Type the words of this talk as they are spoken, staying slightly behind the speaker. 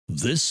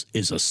This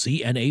is a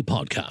CNA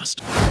podcast.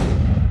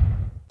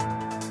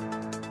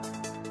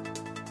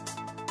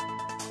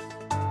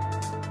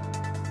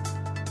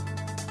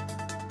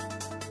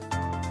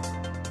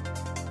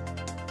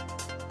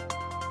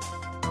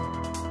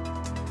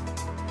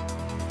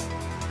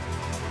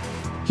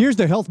 Here's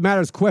the Health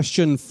Matters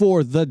question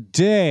for the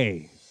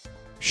day.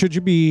 Should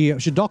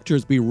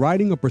doctors be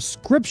writing a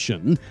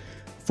prescription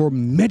for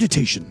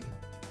meditation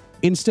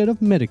instead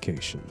of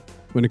medication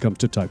when it comes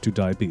to type 2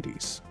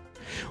 diabetes?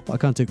 Well, I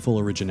can't take full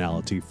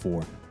originality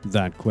for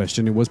that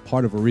question. It was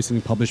part of a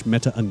recently published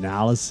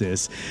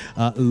meta-analysis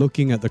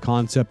looking at the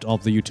concept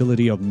of the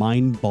utility of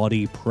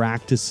mind-body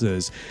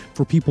practices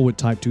for people with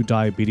type 2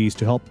 diabetes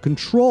to help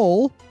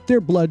control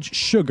their blood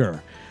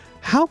sugar.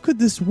 How could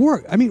this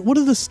work? I mean, what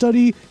does the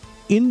study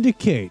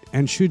indicate?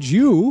 And should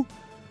you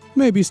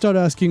maybe start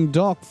asking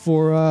Doc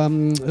for a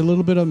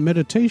little bit of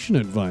meditation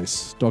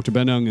advice? Dr.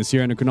 Ben Ng is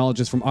here,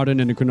 endocrinologist from Ardent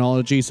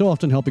Endocrinology, so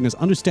often helping us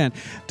understand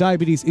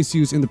diabetes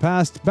issues in the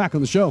past. Back on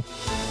the show.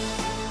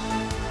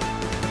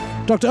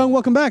 Dr. Ng,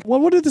 welcome back. Well,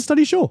 what did the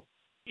study show?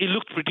 It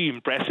looked pretty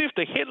impressive.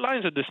 The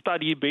headlines of the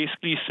study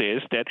basically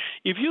says that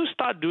if you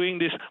start doing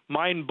these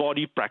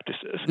mind-body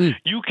practices,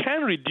 you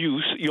can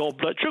reduce your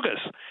blood sugars.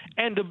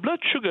 And the blood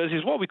sugars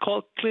is what we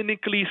call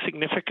clinically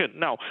significant.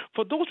 Now,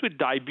 for those with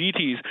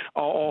diabetes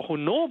or who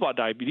know about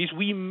diabetes,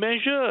 we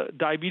measure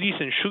diabetes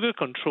and sugar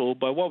control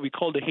by what we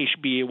call the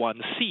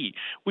HbA1c,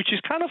 which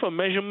is kind of a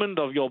measurement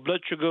of your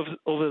blood sugar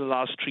over the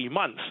last 3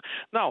 months.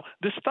 Now,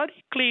 the study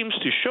claims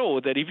to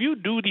show that if you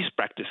do these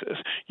practices,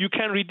 you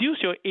can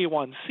reduce your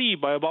A1c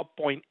by about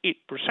 0.8%.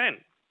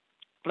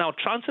 Now,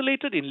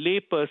 translated in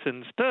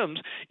layperson's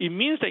terms, it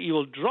means that you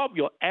will drop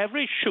your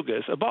average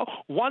sugars about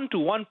 1 to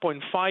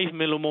 1.5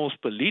 millimoles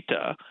per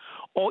liter,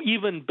 or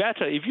even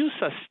better, if you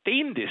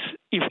sustain this,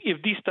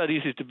 if these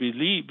studies is to be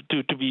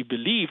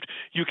believed,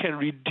 you can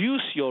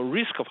reduce your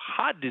risk of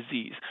heart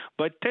disease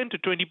by 10 to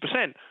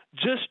 20%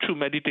 just through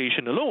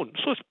meditation alone.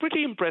 So it's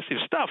pretty impressive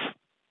stuff.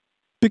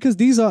 Because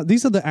these are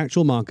the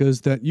actual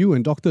markers that you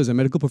and doctors and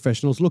medical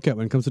professionals look at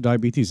when it comes to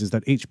diabetes, is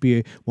that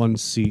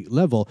HbA1c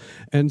level.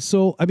 And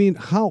so, I mean,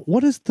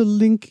 what is the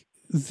link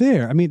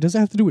there? I mean, does it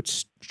have to do with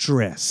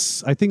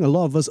stress? I think a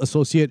lot of us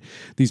associate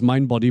these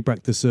mind-body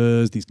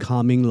practices, these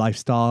calming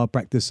lifestyle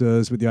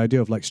practices with the idea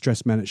of like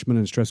stress management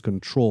and stress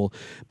control.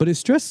 But is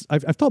stress,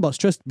 I've thought about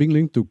stress being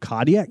linked to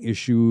cardiac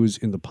issues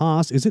in the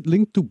past. Is it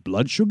linked to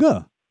blood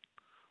sugar?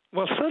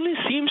 Well, certainly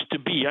seems to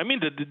be. I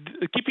mean,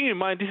 keeping in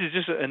mind this is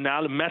just a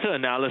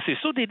meta-analysis,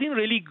 so they didn't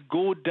really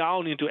go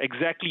down into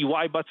exactly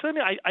why. But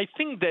certainly, I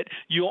think that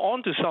you're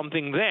onto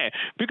something there,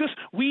 because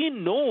we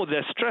know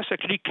that stress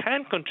actually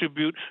can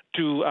contribute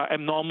to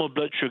abnormal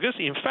blood sugars.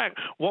 In fact,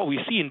 what we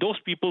see in those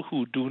people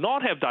who do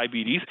not have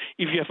diabetes,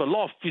 if you have a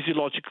lot of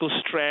physiological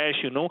stress,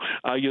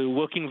 you're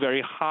working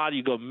very hard,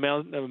 you got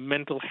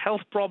mental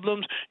health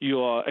problems,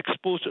 you are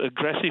exposed to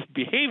aggressive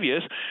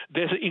behaviors,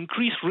 there's an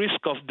increased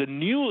risk of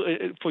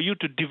for you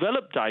to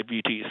develop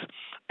diabetes.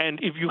 And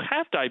if you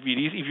have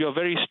diabetes, if you're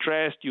very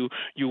stressed,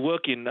 you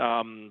work in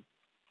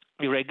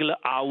irregular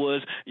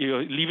hours,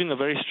 you're living a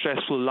very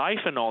stressful life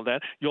and all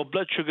that, your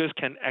blood sugars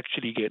can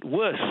actually get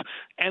worse.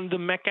 And the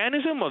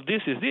mechanism of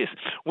this is this: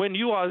 when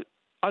you are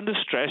under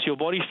stress, your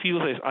body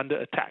feels it's under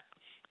attack.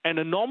 And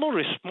a normal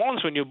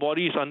response when your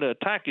body is under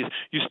attack is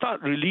you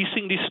start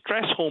releasing these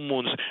stress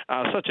hormones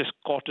such as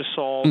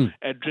cortisol,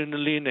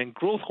 adrenaline, and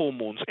growth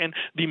hormones. And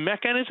the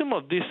mechanism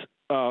of this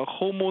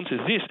hormones is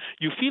this: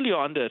 you feel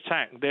you're under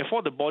attack.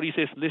 Therefore, the body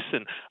says,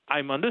 listen,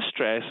 I'm under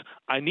stress.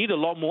 I need a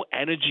lot more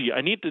energy. I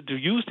need to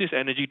use this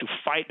energy to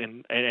fight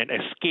and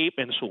escape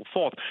and so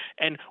forth.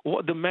 And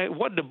what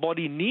the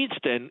body needs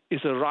then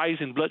is a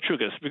rise in blood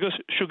sugars, because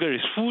sugar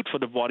is food for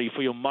the body,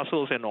 for your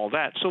muscles and all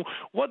that. So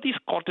what these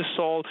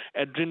cortisol,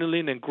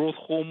 adrenaline, and growth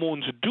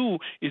hormones do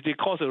is they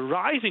cause a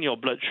rise in your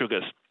blood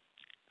sugars.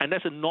 And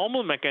that's a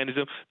normal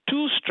mechanism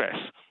to stress.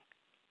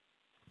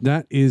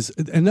 That's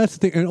the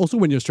thing. And also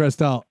when you're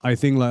stressed out, I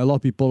think like a lot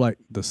of people, like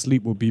the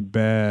sleep will be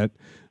bad.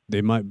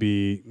 They might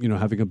be,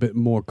 having a bit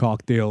more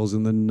cocktails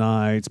in the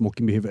night,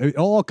 smoking behavior. It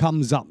all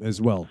comes up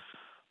as well.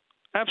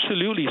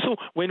 Absolutely. So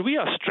when we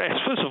are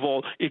stressed, first of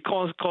all, it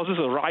causes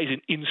a rise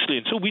in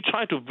insulin. So we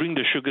try to bring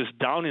the sugars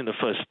down in the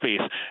first place.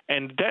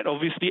 And that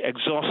obviously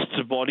exhausts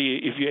the body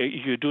if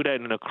you do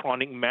that in a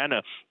chronic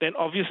manner. Then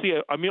obviously,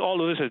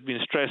 all of us have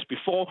been stressed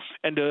before,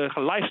 and the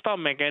lifestyle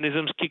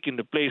mechanisms kick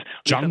into place.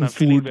 Junk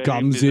food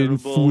comes in,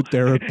 food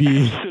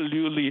therapy.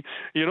 Absolutely.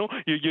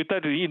 You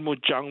try to eat more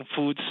junk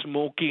food,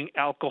 smoking,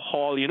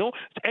 alcohol,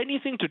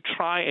 anything to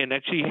try and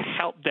actually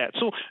help that.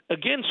 So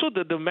again,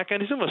 the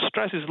mechanism of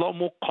stress is a lot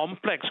more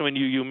complex when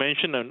you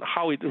mention on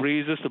how it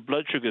raises the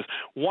blood sugars.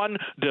 One,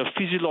 the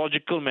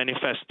physiological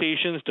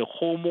manifestations, the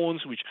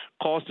hormones which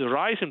cause the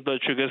rise in blood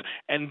sugars,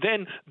 and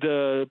then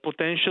the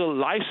potential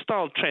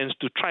lifestyle trends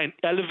to try and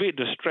elevate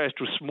the stress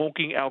through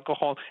smoking,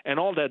 alcohol, and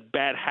all that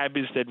bad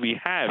habits that we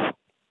have.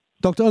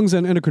 Dr. Ng's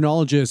an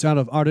endocrinologist out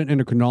of Ardent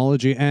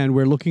Endocrinology, and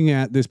we're looking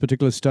at this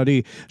particular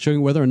study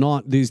showing whether or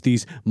not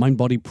these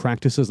mind-body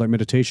practices like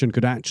meditation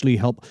could actually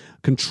help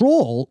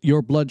control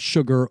your blood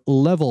sugar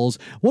levels.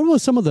 What were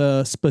some of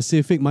the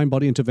specific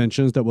mind-body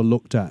interventions that were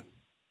looked at?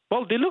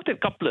 Well, they looked at a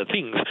couple of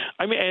things.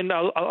 I mean, and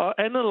I'll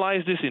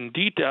analyze this in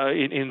detail,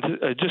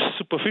 just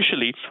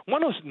superficially.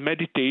 One was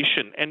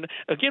meditation, and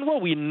again,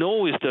 what we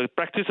know is the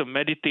practice of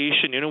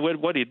meditation.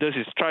 What it does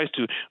is tries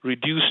to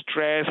reduce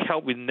stress,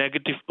 help with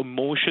negative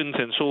emotions,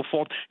 and so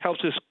forth. Helps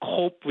us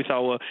cope with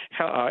our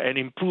and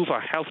improve our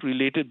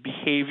health-related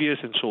behaviors,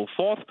 and so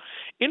forth.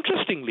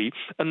 Interestingly,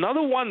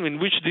 another one in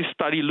which this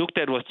study looked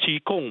at was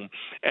Qigong,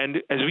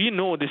 and as we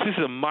know, this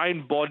is a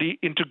mind-body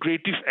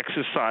integrative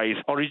exercise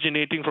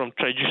originating from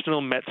traditional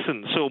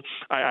medicine. So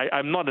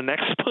I'm not an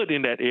expert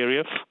in that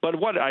area, but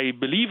what I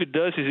believe it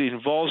does is it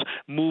involves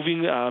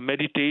moving,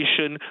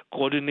 meditation,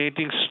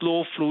 coordinating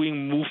slow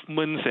flowing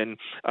movements, and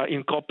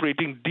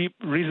incorporating deep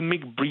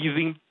rhythmic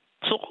breathing.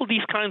 So all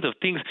these kinds of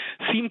things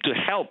seem to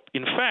help.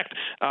 In fact,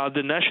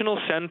 the National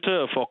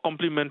Center for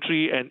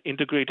Complementary and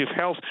Integrative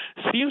Health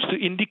seems to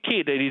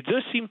indicate that it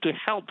does seem to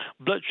help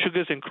blood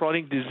sugars and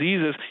chronic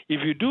diseases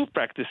if you do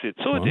practice it.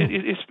 So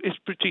it's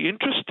pretty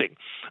interesting.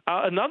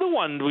 Another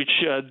one which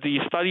the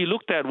study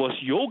looked at was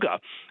yoga.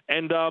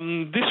 And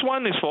this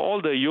one is for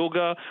all the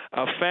yoga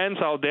fans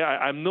out there.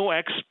 I'm no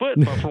expert,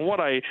 but from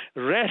what I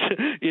read,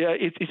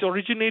 it's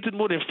originated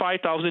more than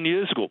 5,000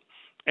 years ago.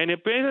 And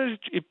it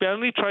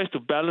apparently tries to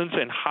balance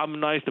and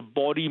harmonize the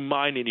body,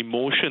 mind, and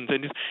emotions.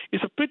 And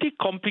it's a pretty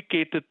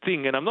complicated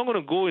thing. And I'm not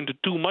going to go into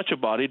too much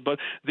about it, but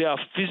there are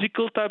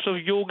physical types of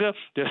yoga,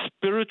 there are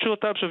spiritual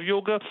types of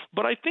yoga.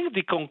 But I think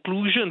the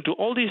conclusion to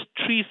all these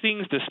three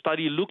things the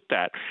study looked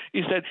at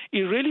is that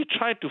it really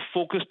tried to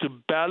focus to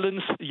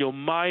balance your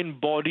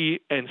mind, body,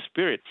 and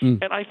spirit.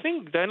 And I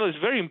think, Daniel, it's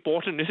very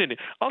important, isn't it?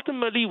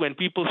 Ultimately, when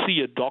people see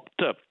a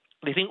doctor,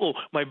 they think, oh,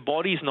 my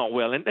body is not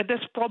well. And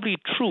that's probably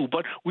true,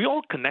 but we're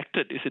all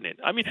connected, isn't it?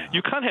 I mean,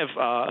 you can't have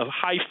a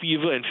high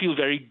fever and feel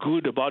very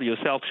good about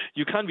yourself.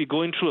 You can't be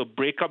going through a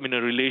breakup in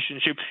a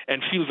relationship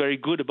and feel very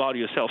good about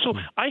yourself. So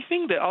I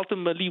think that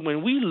ultimately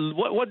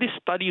what this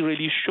study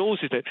really shows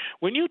is that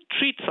when you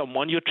treat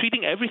someone, you're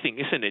treating everything,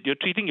 isn't it? You're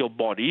treating your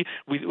body.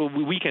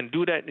 We can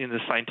do that in the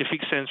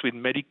scientific sense with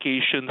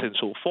medications and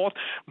so forth.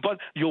 But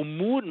your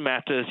mood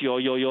matters,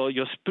 your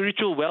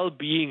spiritual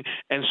well-being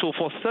and so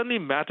forth certainly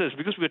matters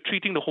because we're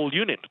treating the whole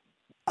unit.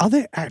 Are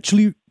there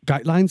actually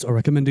guidelines or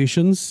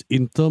recommendations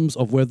in terms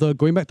of whether,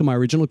 going back to my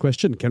original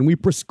question, can we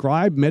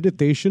prescribe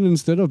meditation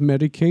instead of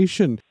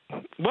medication?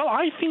 Well,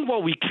 I think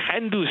what we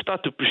can do is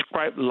start to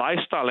prescribe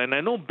lifestyle, and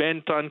I know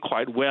Ben Tan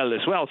quite well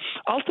as well.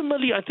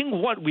 Ultimately, I think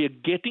what we are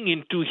getting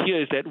into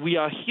here is that we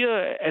are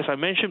here, as I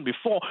mentioned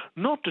before,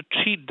 not to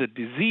treat the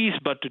disease,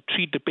 but to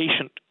treat the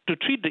patient, to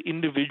treat the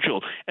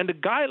individual. And the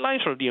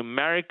guidelines from the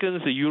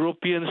Americans, the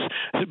Europeans,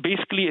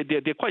 basically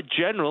they're quite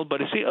general, but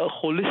they say a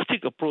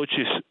holistic approach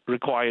is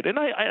required. And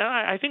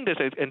I think that's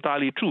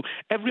entirely true.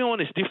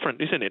 Everyone is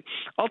different, isn't it?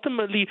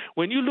 Ultimately,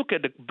 when you look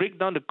at break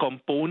down the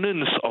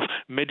components of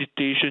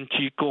meditation,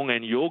 Qigong,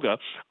 and yoga,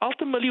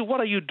 ultimately,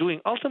 what are you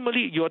doing?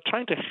 Ultimately, you are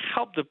trying to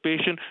help the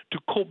patient to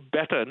cope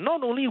better,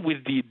 not only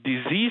with the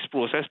disease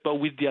process, but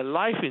with their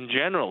life in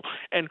general.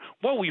 And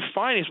what we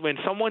find is when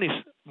someone is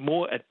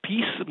more at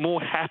peace,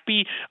 more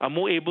happy, are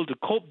more able to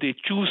cope, they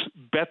choose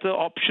better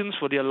options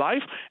for their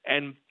life,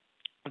 and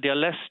they're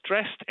less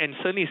stressed, and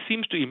certainly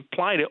seems to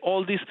imply that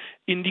all this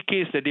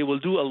indicates that they will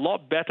do a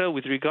lot better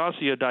with regards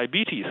to your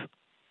diabetes.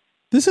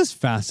 This is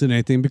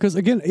fascinating because,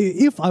 again,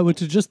 if I were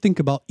to just think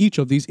about each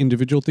of these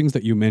individual things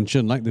that you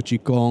mentioned, like the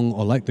Qigong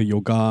or like the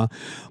yoga,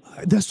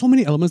 there's so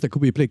many elements that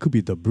could be played. It could be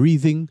the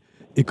breathing.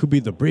 It could be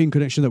the brain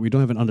connection that we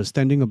don't have an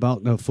understanding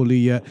about fully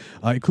yet.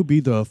 It could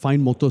be the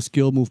fine motor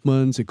skill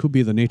movements. It could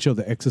be the nature of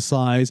the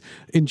exercise.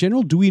 In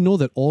general, do we know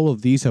that all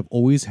of these have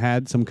always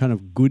had some kind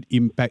of good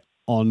impact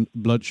on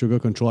blood sugar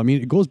control? I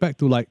mean, it goes back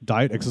to like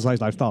diet,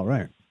 exercise, lifestyle,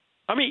 right?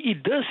 I mean,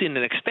 it does in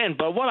an extent,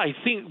 but what I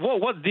think,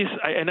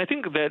 and I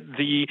think that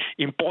the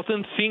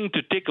important thing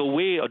to take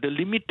away, or the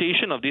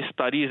limitation of this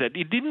study, is that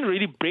it didn't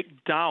really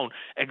break down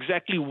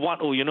exactly what,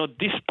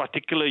 this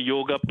particular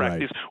yoga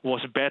practice was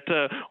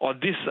better, or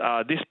this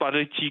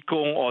particular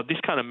Qigong, or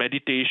this kind of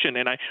meditation.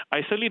 And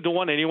I certainly don't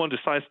want anyone to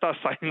start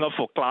signing up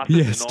for classes.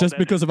 Yes, and all just that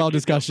because of our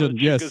discussion.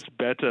 Yes,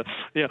 better.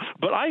 Yeah,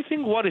 but I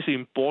think what is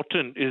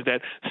important is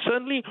that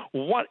certainly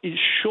what it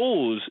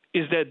shows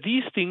is that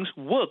these things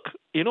work.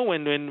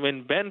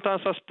 When Ben Tan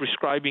starts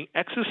prescribing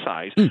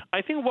exercise,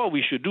 I think what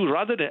we should do,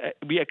 rather than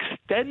we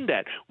extend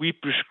that, we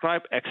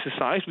prescribe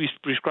exercise, we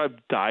prescribe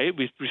diet,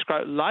 we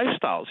prescribe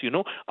lifestyles.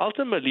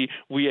 Ultimately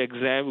we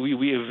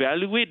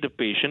evaluate the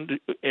patient,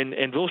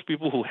 and those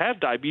people who have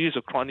diabetes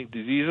or chronic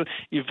diseases,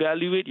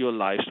 evaluate your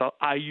lifestyle.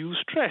 Are you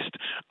stressed?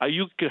 Are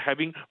you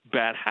having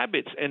bad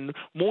habits? And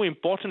more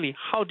importantly,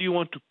 how do you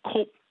want to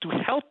cope to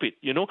help it,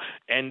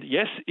 And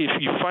yes, if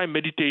you find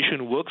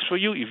meditation works for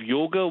you, if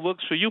yoga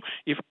works for you,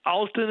 if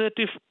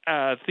alternative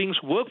things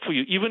work for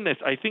you, even as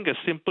I think as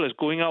simple as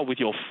going out with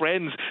your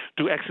friends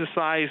to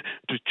exercise,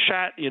 to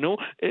chat,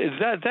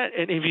 that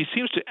and if it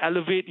seems to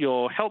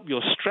help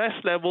your stress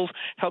levels,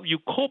 help you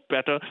cope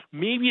better,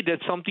 maybe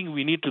that's something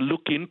we need to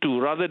look into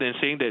rather than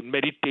saying that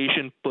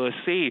meditation per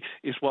se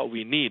is what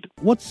we need.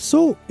 What's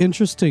so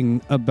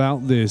interesting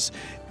about this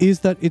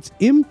is that its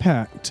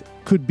impact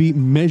could be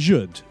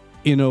measured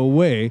in a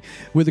way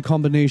with a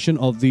combination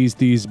of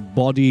these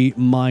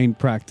body-mind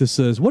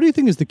practices. What do you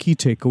think is the key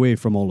takeaway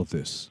from all of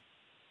this?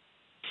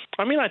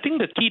 I think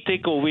the key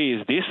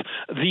takeaway is this.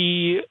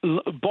 The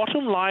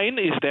bottom line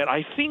is that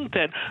I think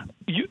that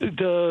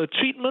the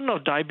treatment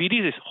of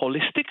diabetes is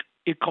holistic.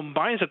 It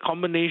combines a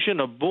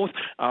combination of both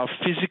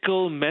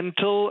physical,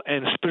 mental,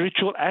 and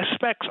spiritual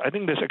aspects. I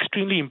think that's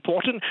extremely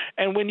important.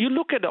 And when you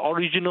look at the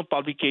original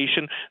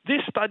publication,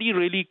 this study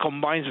really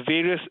combines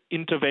various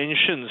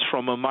interventions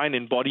from a mind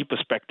and body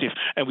perspective.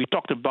 And we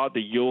talked about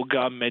the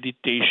yoga,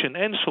 meditation,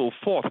 and so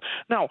forth.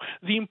 Now,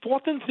 the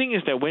important thing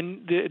is that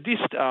when this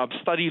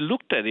study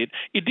looked at it,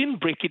 it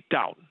didn't break it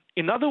down.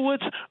 In other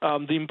words,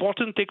 the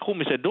important take-home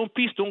is that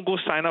please don't go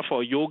sign up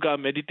for a yoga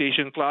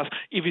meditation class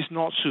if it's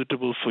not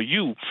suitable for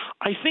you.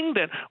 I think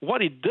that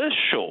what it does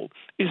show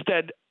is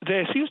that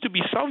there seems to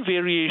be some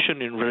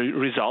variation in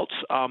results.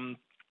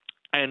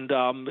 And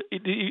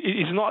it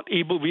is not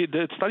able.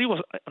 The study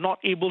was not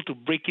able to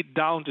break it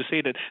down to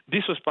say that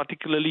this was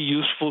particularly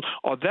useful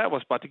or that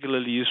was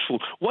particularly useful.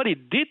 What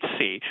it did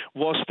say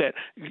was that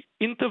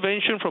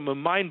intervention from a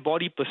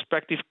mind-body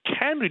perspective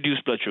can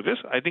reduce blood sugars.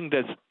 I think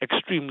that's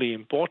extremely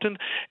important.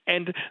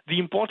 And the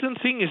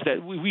important thing is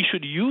that we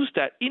should use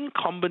that in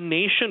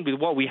combination with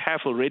what we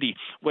have already,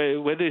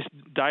 whether it's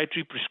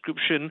dietary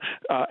prescription,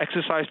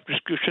 exercise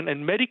prescription,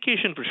 and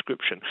medication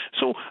prescription.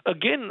 So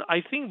again,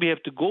 I think we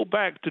have to go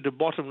back to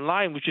the bottom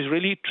line, which is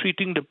really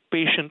treating the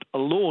patient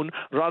alone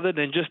rather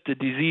than just the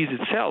disease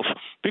itself.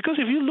 Because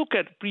if you look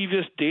at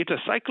previous data,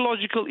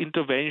 psychological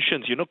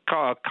interventions,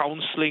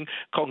 counseling,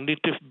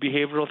 cognitive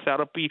behavioral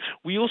therapy,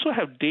 we also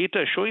have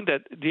data showing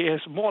that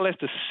there's more or less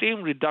the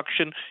same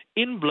reduction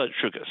in blood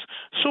sugars.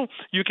 So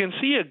you can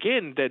see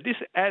again that this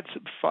adds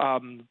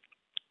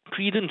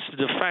credence to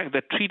the fact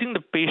that treating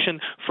the patient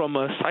from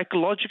a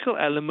psychological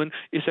element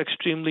is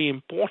extremely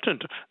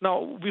important.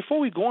 Now, before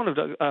we go on,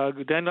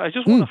 Dan, I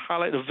just want to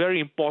highlight a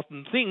very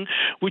important thing,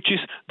 which is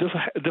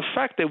the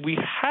fact that we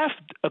have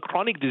a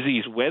chronic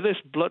disease, whether it's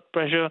blood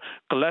pressure,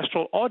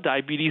 cholesterol, or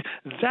diabetes,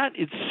 that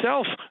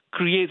itself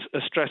creates a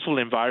stressful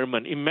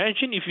environment.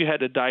 Imagine if you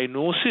had a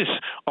diagnosis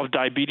of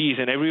diabetes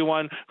and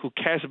everyone who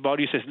cares about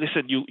you says,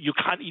 listen, you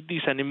can't eat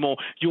this anymore,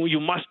 you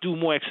must do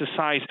more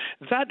exercise.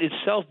 That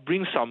itself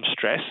brings some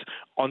stress.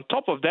 On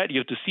top of that, you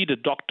have to see the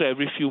doctor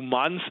every few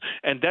months,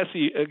 and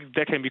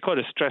that can be quite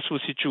a stressful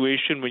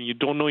situation when you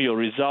don't know your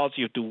results.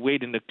 You have to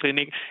wait in the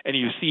clinic, and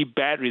you see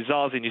bad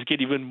results, and you get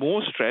even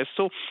more stressed.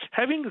 So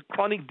having a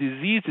chronic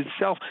disease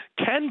itself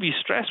can be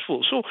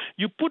stressful. So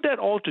you put that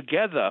all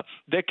together,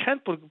 that can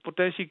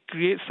potentially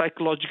create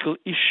psychological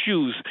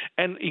issues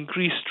and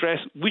increase stress,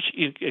 which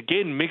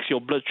again makes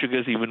your blood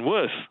sugars even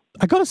worse.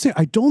 I gotta say,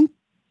 I don't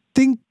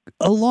think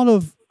a lot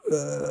of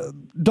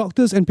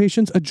doctors and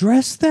patients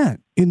address that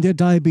in their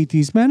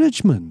diabetes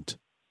management.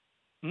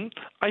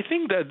 I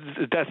think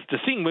that's the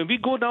thing. When we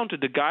go down to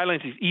the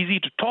guidelines, it's easy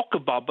to talk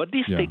about, but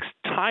this takes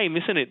time,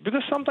 isn't it?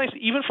 Because sometimes,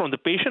 even from the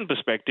patient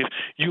perspective,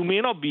 you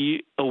may not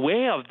be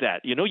aware of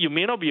that. You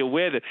may not be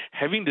aware that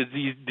having the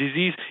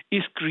disease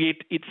is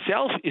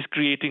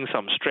creating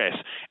some stress.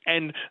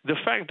 And the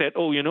fact that,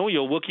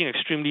 you're working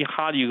extremely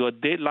hard, you got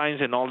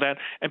deadlines and all that,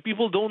 and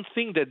people don't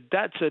think that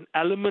that's an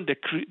element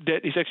that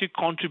is actually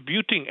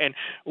contributing. And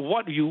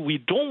what we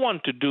don't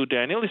want to do,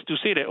 Daniel, is to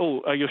say that,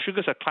 your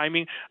sugars are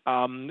climbing,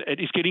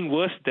 it's getting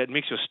worse, that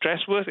makes your stress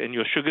worse and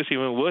your sugars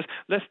even worse.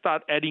 Let's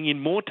start adding in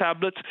more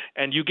tablets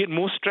and you get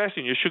more stress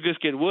and your sugars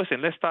get worse,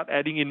 and let's start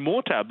adding in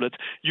more tablets.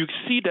 You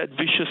see that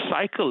vicious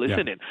cycle,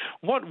 isn't it?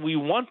 What we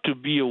want to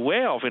be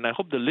aware of, and I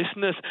hope the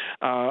listeners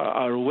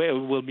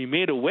will be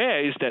made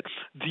aware, is that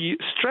the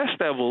stress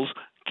levels,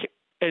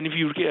 and if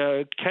you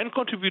can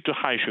contribute to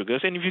high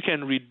sugars, and if you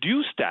can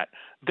reduce that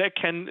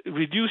can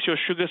reduce your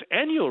sugars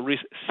and your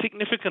risk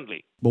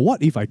significantly. But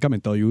what if I come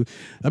and tell you,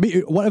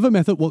 whatever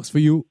method works for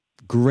you,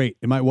 great,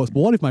 it might work. But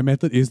what if my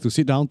method is to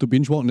sit down, to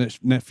binge watch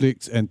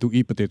Netflix, and to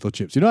eat potato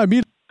chips? You know what I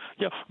mean?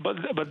 Yeah, but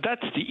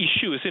that's the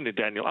issue, isn't it,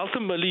 Daniel?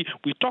 Ultimately,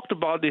 we talked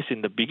about this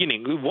in the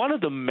beginning. One of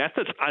the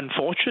methods,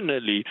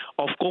 unfortunately,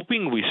 of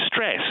coping with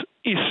stress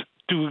is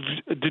to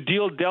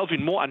delve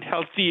in more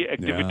unhealthy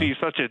activities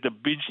such as the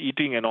binge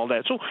eating and all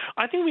that. So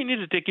I think we need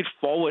to take it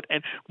forward.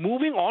 And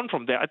moving on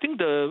from there, I think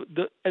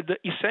the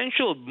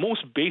essential,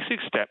 most basic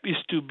step is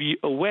to be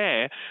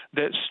aware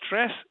that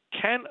stress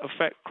can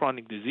affect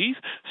chronic disease.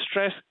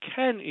 Stress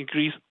can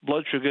increase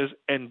blood sugars,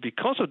 and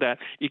because of that,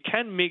 it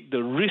can make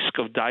the risk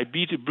of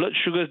diabetes, blood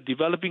sugars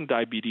developing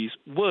diabetes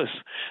worse.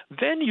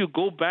 Then you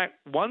go back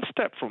one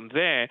step from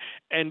there,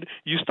 and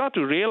you start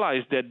to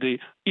realize that the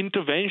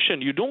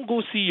intervention, you don't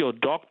go see your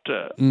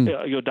doctor,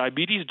 your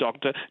diabetes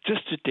doctor,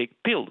 just to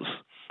take pills.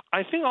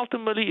 I think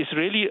ultimately it's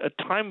really a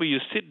time where you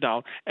sit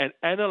down and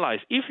analyze.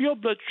 If your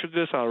blood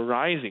sugars are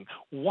rising,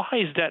 why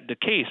is that the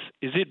case?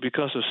 Is it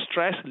because of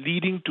stress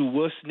leading to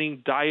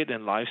worsening diet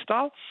and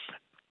lifestyle?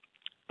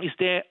 Is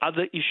there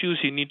other issues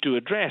you need to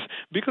address?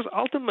 Because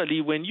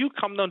ultimately, when you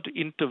come down to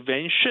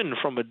intervention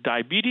from a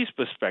diabetes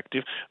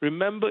perspective,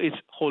 remember it's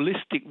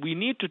holistic. We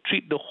need to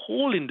treat the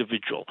whole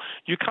individual.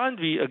 You can't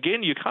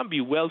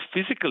be well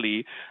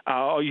physically,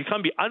 or you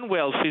can't be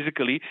unwell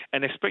physically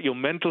and expect your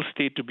mental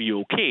state to be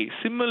okay.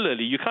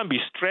 Similarly, you can't be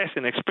stressed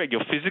and expect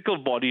your physical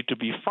body to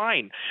be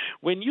fine.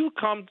 When you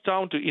come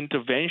down to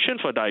intervention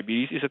for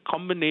diabetes, it's a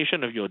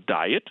combination of your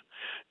diet,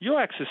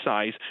 your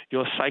exercise,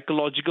 your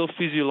psychological,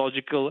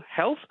 physiological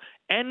health,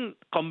 and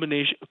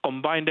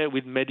combine that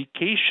with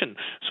medication.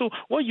 So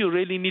what you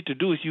really need to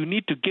do is you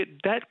need to get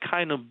that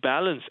kind of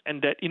balance,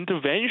 and that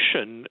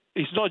intervention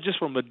is not just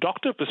from a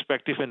doctor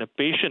perspective and a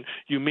patient.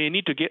 You may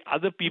need to get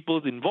other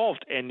people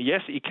involved. And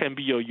yes, it can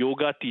be your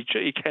yoga teacher,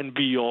 it can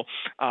be your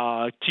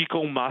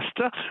Qigong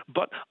master,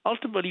 but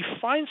ultimately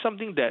find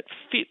something that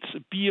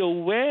fits. Be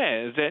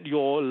aware that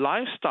your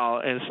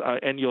lifestyle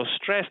and your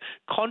stress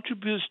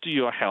contributes to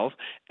your health,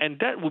 and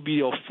that will be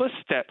your first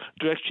step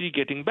to actually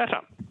getting better.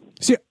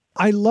 See,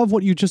 I love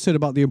what you just said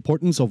about the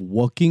importance of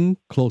working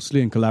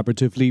closely and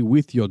collaboratively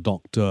with your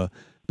doctor.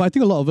 But I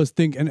think a lot of us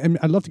think, and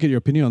I'd love to get your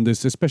opinion on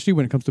this, especially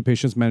when it comes to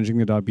patients managing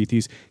their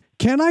diabetes.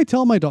 Can I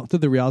tell my doctor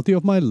the reality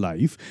of my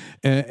life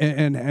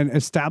and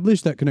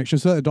establish that connection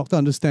so that the doctor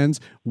understands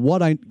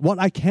what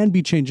I can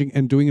be changing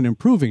and doing and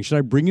improving? Should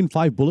I bring in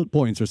 5 bullet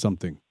points or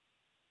something?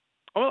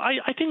 Well,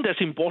 I think that's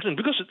important,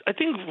 because I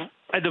think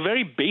at the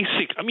very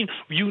basic,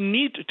 you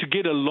need to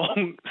get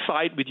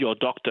alongside with your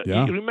doctor.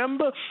 Yeah.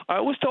 Remember, I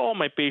always tell all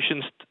my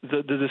patients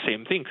the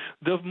same thing.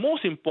 The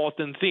most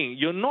important thing,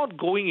 you're not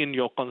going in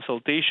your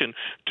consultation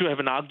to have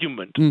an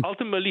argument.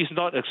 Ultimately, it's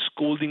not a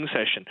scolding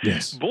session.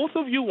 Yes. Both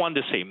of you want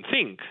the same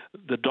thing.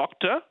 The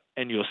doctor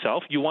and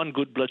yourself, you want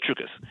good blood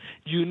sugars.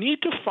 You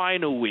need to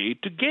find a way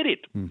to get it.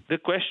 The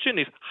question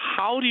is,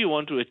 how do you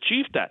want to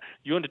achieve that?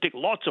 You want to take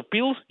lots of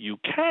pills? You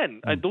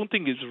can. I don't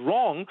think it's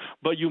wrong,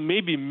 but you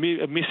may be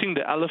missing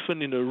the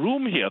elephant in the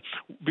room here,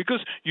 because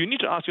you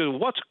need to ask yourself,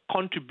 what's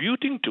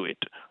contributing to it?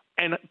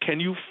 And can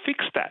you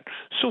fix that?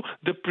 So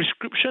the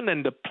prescription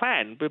and the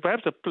plan, but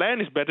perhaps the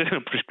plan is better than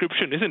a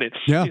prescription, isn't it?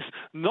 Yeah. It's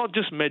not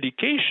just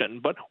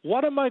medication, but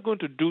what am I going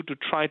to do to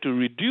try to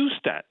reduce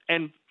that?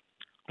 And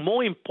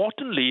more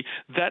importantly,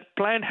 that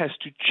plan has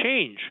to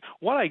change.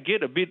 What I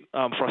get a bit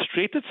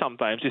frustrated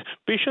sometimes is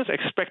patients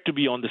expect to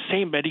be on the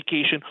same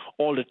medication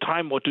all the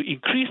time or to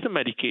increase the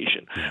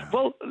medication. Yeah.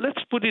 Well, let's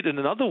put it in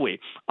another way.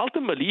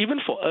 Ultimately, even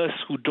for us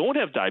who don't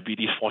have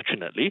diabetes,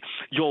 fortunately,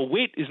 your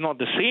weight is not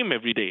the same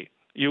every day.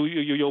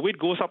 Your weight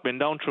goes up and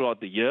down throughout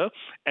the year,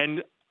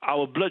 and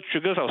our blood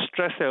sugars, our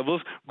stress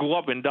levels go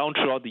up and down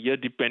throughout the year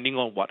depending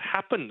on what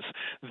happens.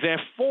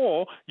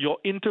 Therefore, your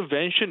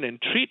intervention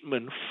and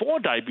treatment for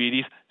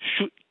diabetes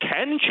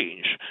can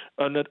change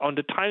on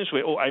the times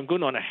where, I'm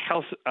going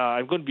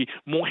to be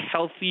more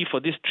healthy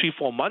for this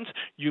 3-4 months.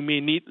 You may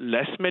need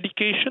less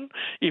medication.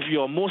 If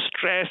you're more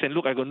stressed and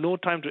I got no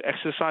time to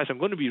exercise, I'm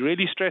going to be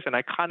really stressed and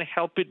I can't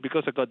help it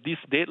because I got these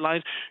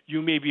deadlines,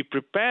 you may be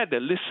prepared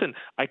that, listen,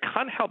 I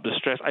can't help the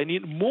stress. I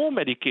need more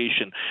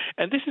medication.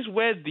 And this is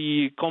where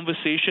the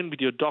conversation with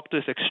your doctor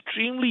is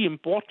extremely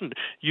important.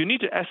 You need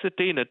to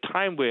ascertain a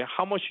time where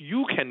how much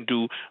you can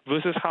do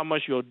versus how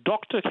much your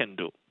doctor can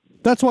do.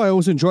 That's why I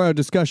always enjoy our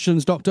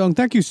discussions, Dr. Ng.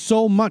 Thank you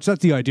so much.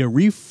 That's the idea.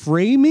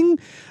 Reframing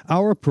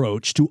our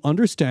approach to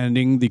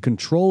understanding the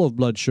control of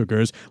blood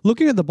sugars,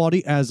 looking at the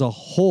body as a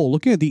whole,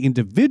 looking at the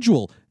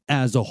individual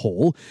as a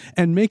whole,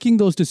 and making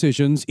those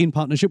decisions in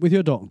partnership with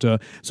your doctor.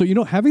 So,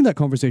 having that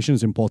conversation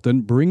is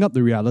important. Bring up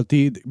the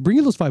reality. Bring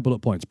in those 5 bullet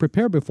points.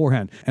 Prepare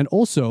beforehand. And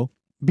also,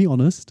 be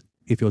honest.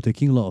 If you're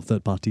taking a lot of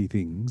third-party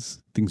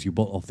things you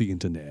bought off the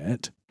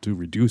internet to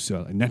reduce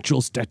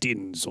natural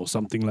statins or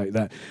something like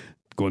that,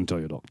 go and tell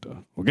your doctor,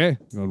 okay?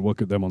 Go and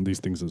work with them on these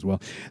things as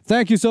well.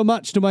 Thank you so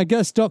much to my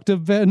guest, Dr.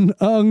 Ben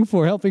Ng,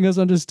 for helping us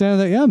understand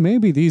that,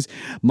 maybe these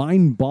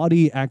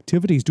mind-body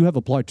activities do have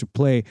a part to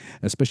play,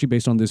 especially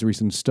based on this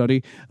recent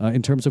study,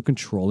 in terms of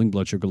controlling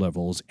blood sugar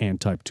levels and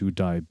type 2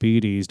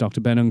 diabetes.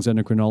 Dr. Ben Ng's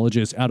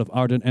endocrinologist out of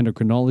Ardent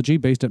Endocrinology,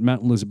 based at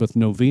Mount Elizabeth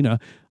Novena.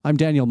 I'm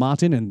Daniel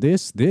Martin, and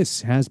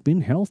this has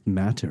been Health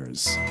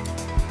Matters.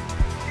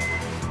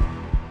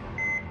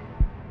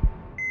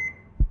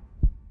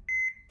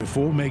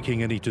 Before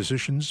making any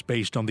decisions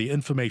based on the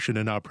information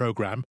in our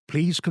program,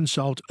 please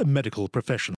consult a medical professional.